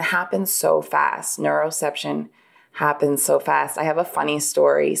it happens so fast. Neuroception happens so fast. I have a funny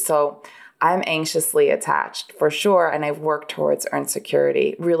story. So I'm anxiously attached for sure. And I've worked towards earned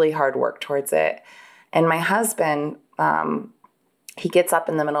security, really hard work towards it. And my husband, he gets up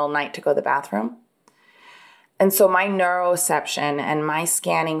in the middle of the night to go to the bathroom. And so my neuroception and my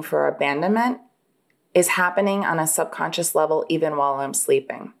scanning for abandonment is happening on a subconscious level even while I'm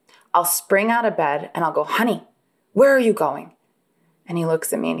sleeping. I'll spring out of bed and I'll go, honey, where are you going? And he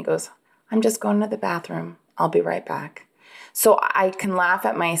looks at me and he goes, I'm just going to the bathroom. I'll be right back. So I can laugh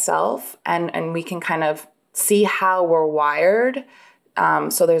at myself and we can kind of see how we're wired.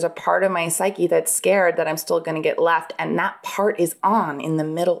 So there's a part of my psyche that's scared that I'm still going to get left. And that part is on in the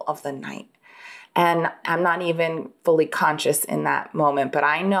middle of the night. And I'm not even fully conscious in that moment. But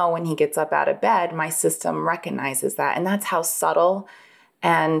I know when he gets up out of bed, my system recognizes that. And that's how subtle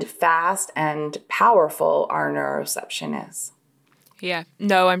and fast and powerful our neuroception is. Yeah,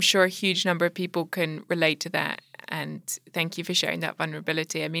 no, I'm sure a huge number of people can relate to that. And thank you for sharing that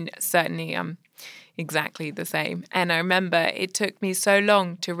vulnerability. Certainly I'm exactly the same. And I remember it took me so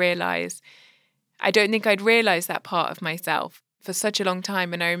long to realize, I don't think I'd realized that part of myself for such a long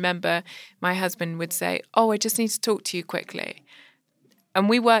time. And I remember my husband would say, I just need to talk to you quickly. And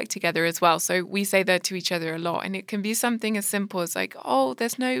we work together as well. So we say that to each other a lot. And it can be something as simple as like,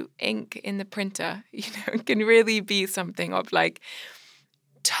 there's no ink in the printer. It can really be something of like,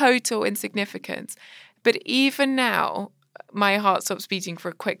 total insignificance. But even now, my heart stops beating for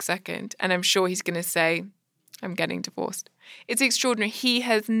a quick second, and I'm sure he's going to say, I'm getting divorced. It's extraordinary. He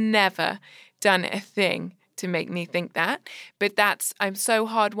has never done a thing to make me think that. But I'm so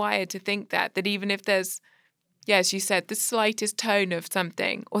hardwired to think that even if there's, yeah, as you said, the slightest tone of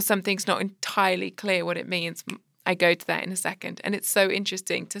something or something's not entirely clear what it means, I go to that in a second. And it's so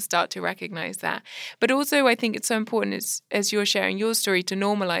interesting to start to recognize that. But also, I think it's so important as you're sharing your story to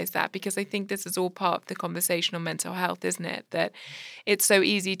normalize that, because I think this is all part of the conversation on mental health, isn't it? That it's so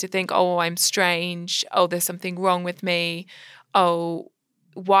easy to think, oh, I'm strange. Oh, there's something wrong with me. Oh,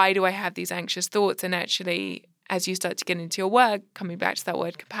 why do I have these anxious thoughts? And actually, as you start to get into your work, coming back to that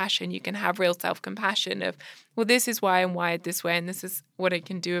word compassion, you can have real self-compassion of, well, this is why I'm wired this way and this is what I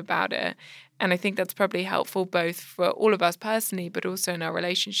can do about it. And I think that's probably helpful both for all of us personally, but also in our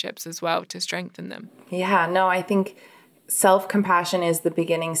relationships as well, to strengthen them. Yeah, no, I think self-compassion is the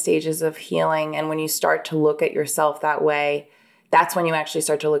beginning stages of healing. And when you start to look at yourself that way, that's when you actually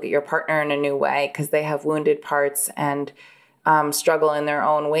start to look at your partner in a new way, because they have wounded parts and struggle in their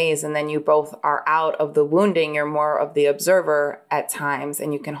own ways. And then you both are out of the wounding. You're more of the observer at times,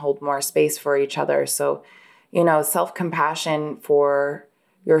 and you can hold more space for each other. So, self-compassion for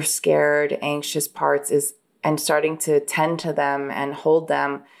your scared, anxious parts and starting to tend to them and hold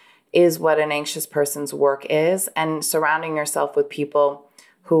them is what an anxious person's work is. And surrounding yourself with people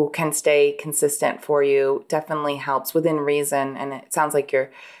who can stay consistent for you definitely helps within reason. And it sounds like I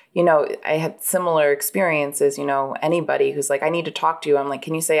had similar experiences, anybody who's like, I need to talk to you. I'm like,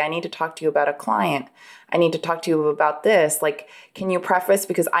 can you say, I need to talk to you about a client. I need to talk to you about this. Like, can you preface,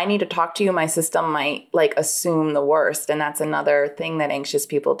 because I need to talk to you. My system might assume the worst. And that's another thing that anxious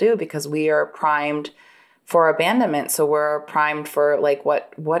people do, because we are primed for abandonment. So we're primed for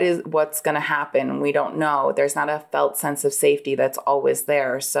what's going to happen. We don't know. There's not a felt sense of safety that's always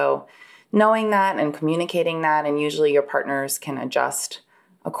there. So knowing that and communicating that, and usually your partners can adjust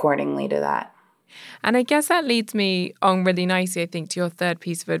accordingly to that. And I guess that leads me on really nicely, I think, to your third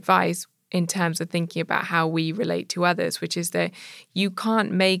piece of advice in terms of thinking about how we relate to others, which is that you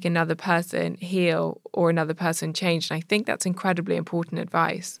can't make another person heal or another person change. And I think that's incredibly important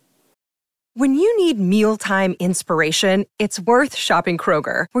advice. When you need mealtime inspiration, it's worth shopping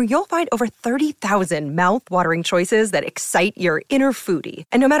Kroger, where you'll find over 30,000 mouth-watering choices that excite your inner foodie.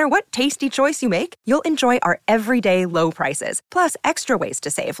 And no matter what tasty choice you make, you'll enjoy our everyday low prices, plus extra ways to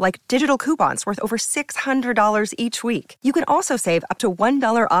save, like digital coupons worth over $600 each week. You can also save up to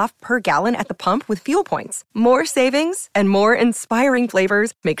 $1 off per gallon at the pump with fuel points. More savings and more inspiring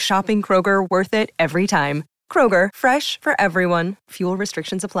flavors make shopping Kroger worth it every time. Kroger, fresh for everyone. Fuel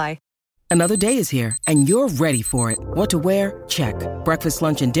restrictions apply. Another day is here, and you're ready for it. What to wear? Check. Breakfast,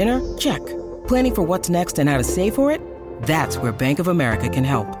 lunch, and dinner? Check. Planning for what's next and how to save for it? That's where Bank of America can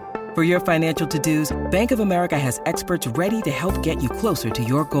help. For your financial to-dos, Bank of America has experts ready to help get you closer to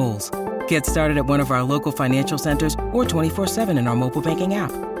your goals. Get started at one of our local financial centers or 24/7 in our mobile banking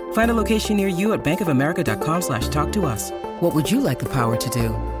app. Find a location near you at bankofamerica.com/talktous. What would you like the power to do?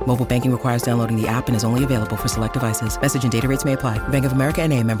 Mobile banking requires downloading the app and is only available for select devices. Message and data rates may apply. Bank of America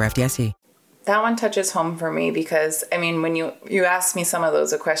N.A., member FDIC. That one touches home for me because, when you ask me some of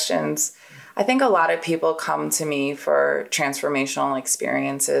those questions, I think a lot of people come to me for transformational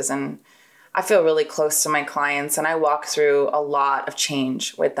experiences, and I feel really close to my clients, and I walk through a lot of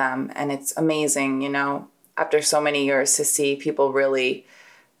change with them. And it's amazing, after so many years, to see people really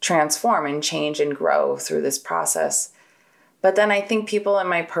transform and change and grow through this process. But then I think people in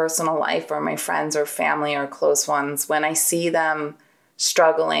my personal life, or my friends or family or close ones, when I see them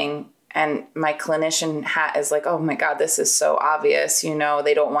struggling and my clinician hat is like, oh my God, this is so obvious,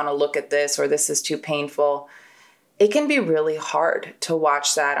 they don't want to look at this, or this is too painful. It can be really hard to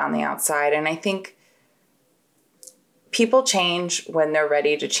watch that on the outside. And I think people change when they're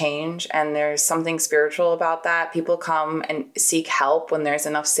ready to change. And there's something spiritual about that. People come and seek help when there's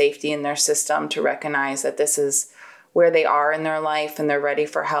enough safety in their system to recognize that this is where they are in their life and they're ready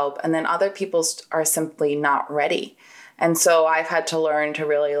for help. And then other people are simply not ready. And so I've had to learn to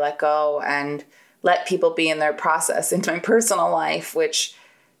really let go and let people be in their process in my personal life, which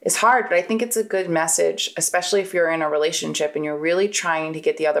is hard, but I think it's a good message, especially if you're in a relationship and you're really trying to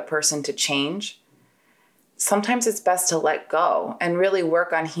get the other person to change. Sometimes it's best to let go and really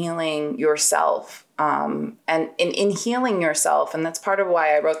work on healing yourself. And in healing yourself, and that's part of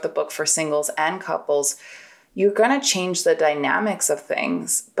why I wrote the book for singles and couples, you're going to change the dynamics of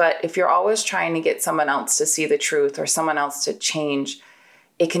things. But if you're always trying to get someone else to see the truth or someone else to change,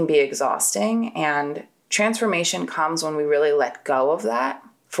 it can be exhausting. And transformation comes when we really let go of that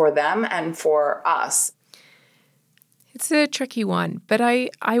for them and for us. It's a tricky one, but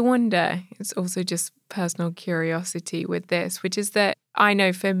I wonder, it's also just personal curiosity with this, which is that I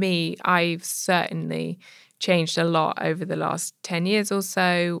know for me, I've certainly changed a lot over the last 10 years or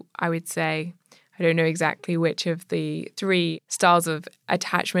so. I would say, I don't know exactly which of the three styles of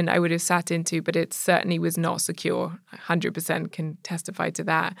attachment I would have sat into, but it certainly was not secure. 100% can testify to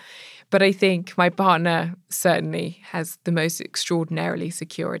that. But I think my partner certainly has the most extraordinarily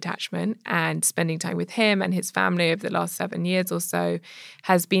secure attachment, and spending time with him and his family over the last 7 years or so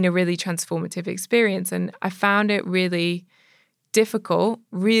has been a really transformative experience. And I found it really difficult,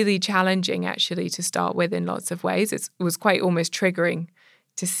 really challenging actually to start with in lots of ways. It was quite almost triggering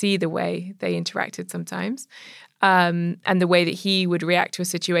to see the way they interacted sometimes, and the way that he would react to a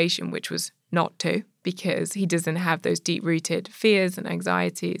situation, which was not to, because he doesn't have those deep-rooted fears and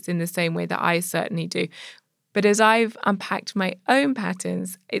anxieties in the same way that I certainly do. But as I've unpacked my own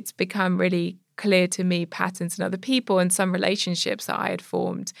patterns, it's become really clear to me patterns in other people and some relationships that I had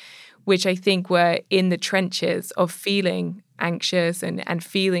formed, which I think were in the trenches of feeling anxious and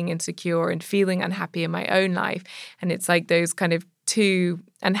feeling insecure and feeling unhappy in my own life. And it's like those kind of two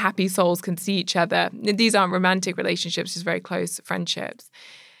unhappy souls can see each other. These aren't romantic relationships, just very close friendships.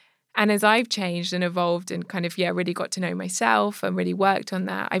 And as I've changed and evolved and kind of, really got to know myself and really worked on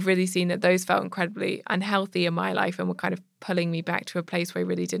that, I've really seen that those felt incredibly unhealthy in my life and were kind of pulling me back to a place where I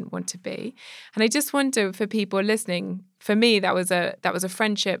really didn't want to be. And I just wonder, for people listening, for me, that was a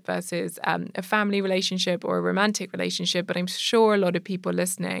friendship versus a family relationship or a romantic relationship. But I'm sure a lot of people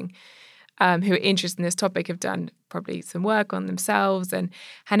listening who are interested in this topic have done probably some work on themselves and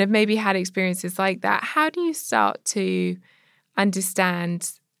have maybe had experiences like that. How do you start to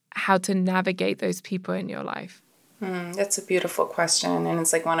understand how to navigate those people in your life? That's a beautiful question. And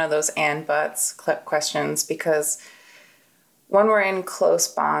it's like one of those and buts questions, because when we're in close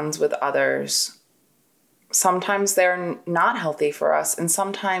bonds with others, sometimes they're not healthy for us. And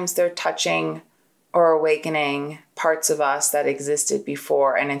sometimes they're touching or awakening parts of us that existed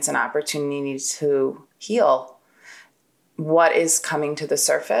before. And it's an opportunity to heal what is coming to the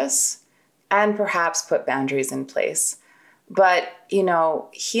surface and perhaps put boundaries in place. But,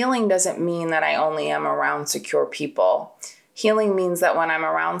 healing doesn't mean that I only am around secure people. Healing means that when I'm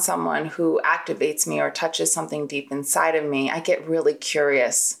around someone who activates me or touches something deep inside of me, I get really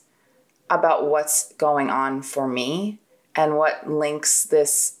curious about what's going on for me and what links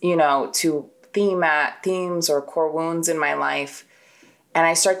this, to themes or core wounds in my life. And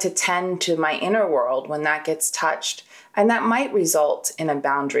I start to tend to my inner world when that gets touched. And that might result in a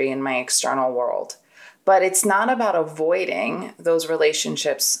boundary in my external world. But it's not about avoiding those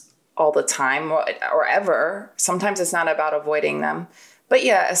relationships all the time or ever. Sometimes it's not about avoiding them. But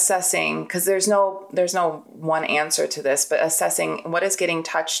assessing, because there's no one answer to this, but assessing what is getting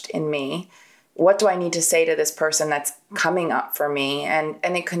touched in me. What do I need to say to this person that's coming up for me? And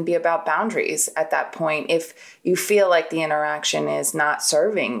it can be about boundaries at that point if you feel like the interaction is not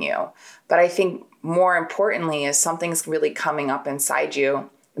serving you. But I think more importantly is something's really coming up inside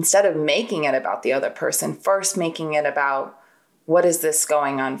you. Instead of making it about the other person, first making it about what is this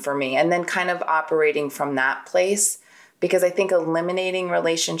going on for me? And then kind of operating from that place. Because I think eliminating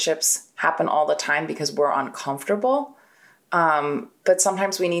relationships happen all the time because we're uncomfortable. But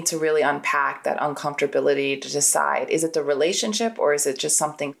sometimes we need to really unpack that uncomfortability to decide, is it the relationship or is it just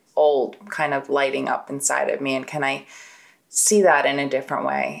something old kind of lighting up inside of me? And can I see that in a different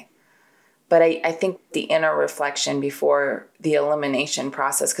way? But I think the inner reflection before the elimination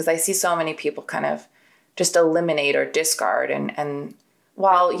process, because I see so many people kind of just eliminate or discard. And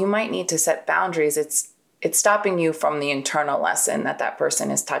while you might need to set boundaries, it's stopping you from the internal lesson that person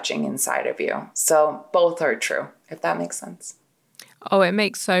is touching inside of you. So both are true, if that makes sense. Oh, it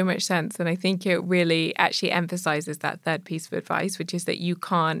makes so much sense. And I think it really actually emphasizes that third piece of advice, which is that you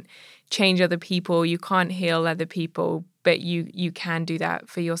can't change other people, you can't heal other people, but you can do that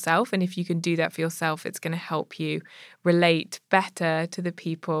for yourself. And if you can do that for yourself, it's going to help you relate better to the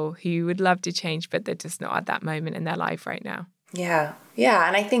people who you would love to change, but they're just not at that moment in their life right now. Yeah.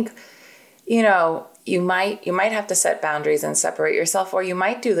 And I think, you might have to set boundaries and separate yourself, or you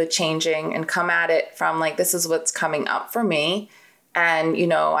might do the changing and come at it from like, this is what's coming up for me. And,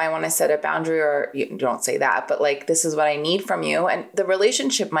 I want to set a boundary, or you don't say that, but like, this is what I need from you. And the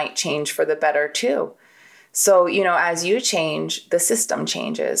relationship might change for the better too. So, as you change, the system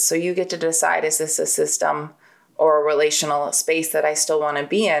changes. So you get to decide, is this a system or a relational space that I still want to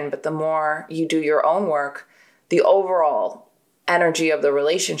be in? But the more you do your own work, the overall energy of the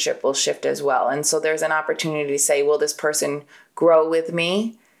relationship will shift as well. And so there's an opportunity to say, will this person grow with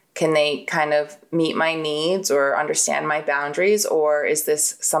me? Can they kind of meet my needs or understand my boundaries? Or is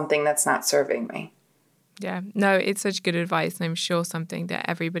this something that's not serving me? Yeah, no, it's such good advice, and I'm sure something that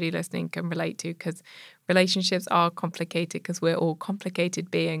everybody listening can relate to, because relationships are complicated because we're all complicated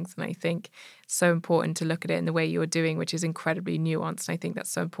beings. And I think it's so important to look at it in the way you're doing, which is incredibly nuanced. And I think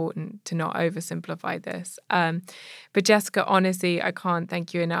that's so important to not oversimplify this. But Jessica, honestly, I can't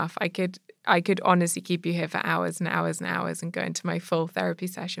thank you enough. I could honestly keep you here for hours and hours and hours and go into my full therapy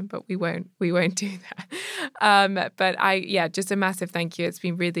session, but we won't do that. But just a massive thank you. It's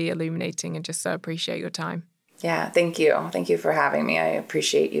been really illuminating, and just so appreciate your time. Yeah, thank you. Thank you for having me. I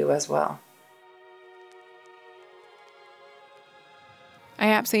appreciate you as well. I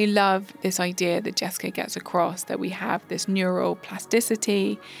absolutely love this idea that Jessica gets across, that we have this neural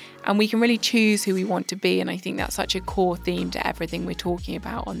plasticity and we can really choose who we want to be. And I think that's such a core theme to everything we're talking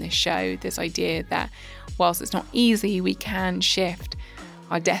about on this show, this idea that whilst it's not easy, we can shift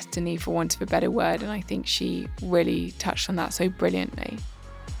our destiny, for want of a better word. And I think she really touched on that so brilliantly.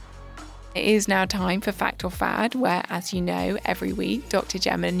 It is now time for Fact or Fad, where, as you know, every week Dr.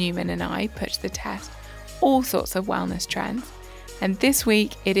 Gemma Newman and I put to the test all sorts of wellness trends. And this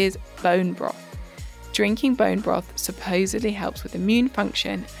week it is bone broth. Drinking bone broth supposedly helps with immune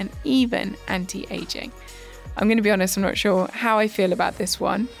function and even anti-aging. I'm going to be honest, I'm not sure how I feel about this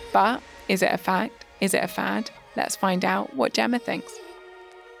one, but is it a fact? Is it a fad? Let's find out what Gemma thinks.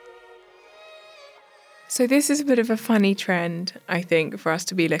 So this is a bit of a funny trend, I think, for us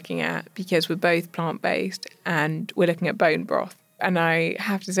to be looking at, because we're both plant-based and we're looking at bone broth. And I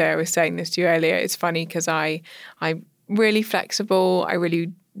have to say, I was saying this to you earlier, it's funny because I'm really flexible. I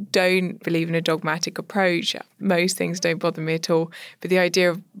really don't believe in a dogmatic approach. Most things don't bother me at all. But the idea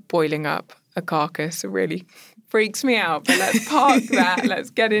of boiling up a carcass really freaks me out. But let's park that. Let's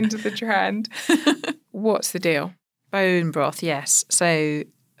get into the trend. What's the deal? Bone broth, yes. So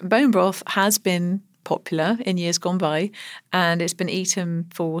bone broth has been popular in years gone by, and it's been eaten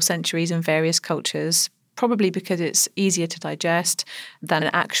for centuries in various cultures, probably because it's easier to digest than an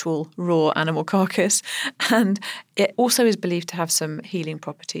actual raw animal carcass. And it also is believed to have some healing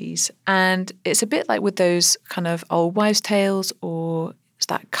properties. And it's a bit like with those kind of old wives' tales, or it's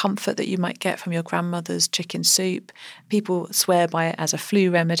that comfort that you might get from your grandmother's chicken soup. People swear by it as a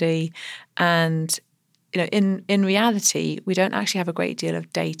flu remedy. And in reality, we don't actually have a great deal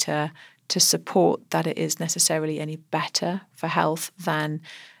of data to support that it is necessarily any better for health than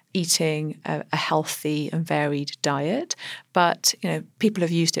eating a healthy and varied diet. But, people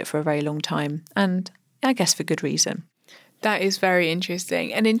have used it for a very long time, and I guess for good reason. That is very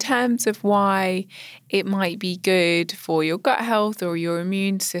interesting. And in terms of why it might be good for your gut health or your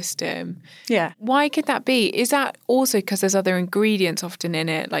immune system, why could that be? Is that also because there's other ingredients often in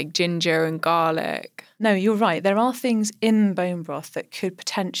it, like ginger and garlic? No, you're right. There are things in bone broth that could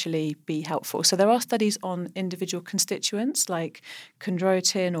potentially be helpful. So there are studies on individual constituents like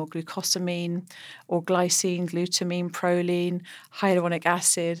chondroitin or glucosamine or glycine, glutamine, proline, hyaluronic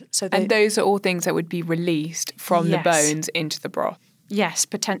acid. And those are all things that would be released from the bones into the broth. Yes,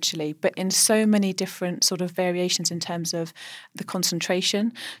 potentially, but in so many different sort of variations in terms of the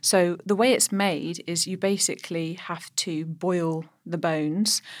concentration. So the way it's made is you basically have to boil the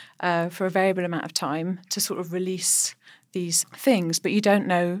bones for a variable amount of time to sort of release these things, but you don't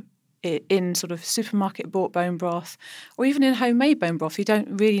know in sort of supermarket bought bone broth or even in homemade bone broth, you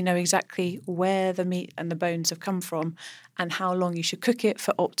don't really know exactly where the meat and the bones have come from and how long you should cook it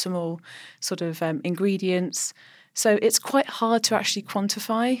for optimal sort of ingredients. So it's quite hard to actually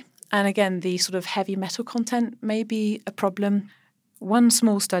quantify. And again, the sort of heavy metal content may be a problem. One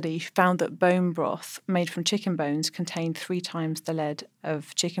small study found that bone broth made from chicken bones contained 3 times the lead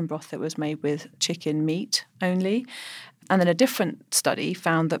of chicken broth that was made with chicken meat only. And then a different study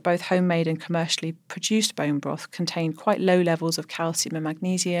found that both homemade and commercially produced bone broth contained quite low levels of calcium and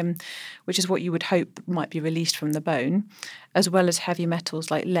magnesium, which is what you would hope might be released from the bone, as well as heavy metals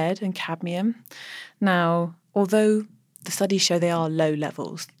like lead and cadmium. Now, although the studies show they are low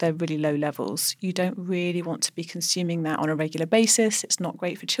levels, they're really low levels, you don't really want to be consuming that on a regular basis. It's not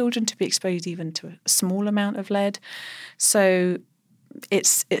great for children to be exposed even to a small amount of lead. So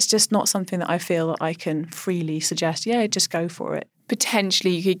it's just not something that I feel that I can freely suggest, just go for it.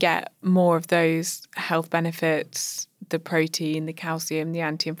 Potentially you could get more of those health benefits, the protein, the calcium, the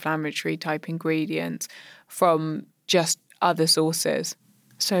anti-inflammatory type ingredients from just other sources.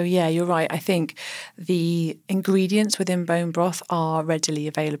 So, you're right. I think the ingredients within bone broth are readily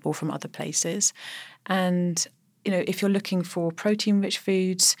available from other places. And, if you're looking for protein-rich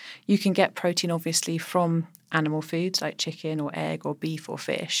foods, you can get protein obviously from animal foods like chicken or egg or beef or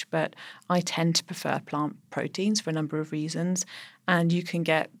fish. But I tend to prefer plant proteins for a number of reasons. And you can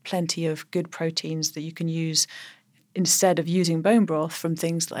get plenty of good proteins that you can use instead of using bone broth from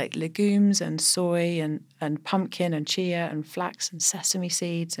things like legumes and soy and pumpkin and chia and flax and sesame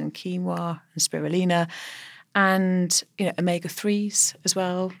seeds and quinoa and spirulina, and omega-3s as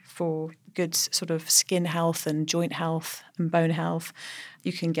well for good sort of skin health and joint health and bone health.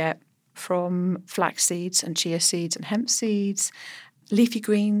 You can get from flax seeds and chia seeds and hemp seeds. Leafy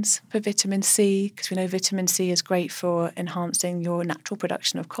greens for vitamin C, because we know vitamin C is great for enhancing your natural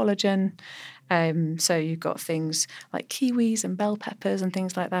production of collagen. So you've got things like kiwis and bell peppers and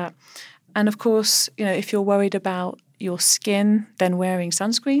things like that. And of course, if you're worried about your skin, then wearing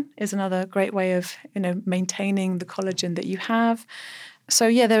sunscreen is another great way of, maintaining the collagen that you have. So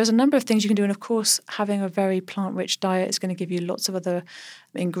yeah, there's a number of things you can do. And of course, having a very plant-rich diet is going to give you lots of other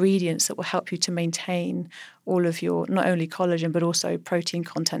ingredients that will help you to maintain all of your, not only collagen, but also protein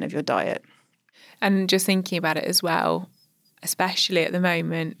content of your diet. And just thinking about it as well, especially at the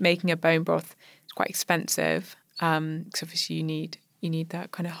moment, making a bone broth is quite expensive. Because obviously you need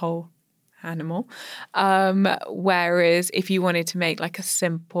that kind of whole animal. Whereas if you wanted to make like a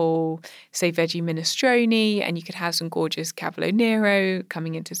simple, say, veggie minestrone, and you could have some gorgeous cavolo nero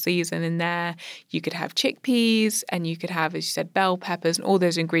coming into season in there, you could have chickpeas, and you could have, as you said, bell peppers and all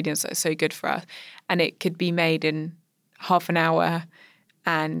those ingredients that are so good for us. And it could be made in half an hour,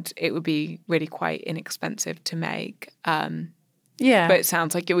 and it would be really quite inexpensive to make. But it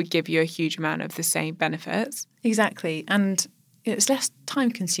sounds like it would give you a huge amount of the same benefits. Exactly. And it's less time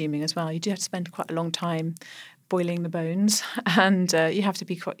consuming as well. You do have to spend quite a long time boiling the bones, and you have to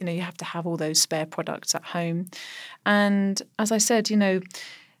be quite, you have to have all those spare products at home. And as I said,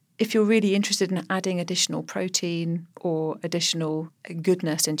 if you're really interested in adding additional protein or additional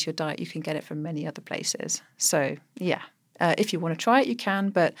goodness into your diet, you can get it from many other places. So yeah, if you want to try it, you can,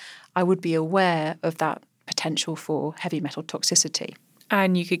 but I would be aware of that potential for heavy metal toxicity.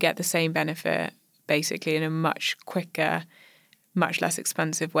 And you could get the same benefit basically in a much quicker, much less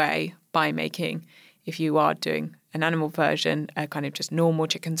expensive way by making, if you are doing an animal version, a kind of just normal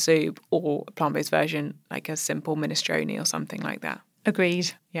chicken soup, or a plant-based version, like a simple minestrone or something like that.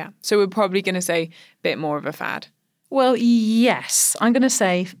 Agreed. Yeah. So we're probably going to say a bit more of a fad. Well, yes. I'm going to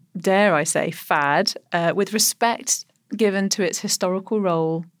say, dare I say, fad, with respect given to its historical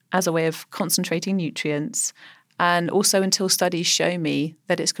role as a way of concentrating nutrients, and also until studies show me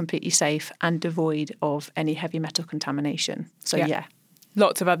that it's completely safe and devoid of any heavy metal contamination. So yeah.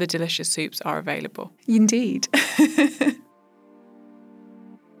 Lots of other delicious soups are available. Indeed.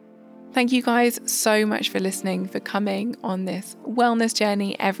 Thank you guys so much for listening, for coming on this wellness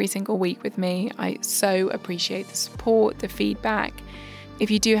journey every single week with me. I so appreciate the support, the feedback. If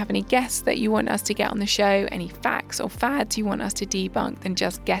you do have any guests that you want us to get on the show, any facts or fads you want us to debunk, then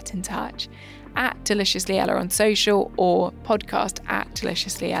just get in touch at Deliciously Ella on social, or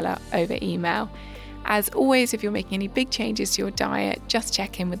podcast@deliciouslyella over email. As always, if you're making any big changes to your diet, just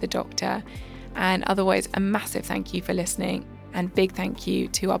check in with the doctor. And otherwise, a massive thank you for listening, and big thank you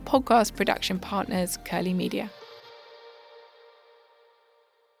to our podcast production partners, Curly Media.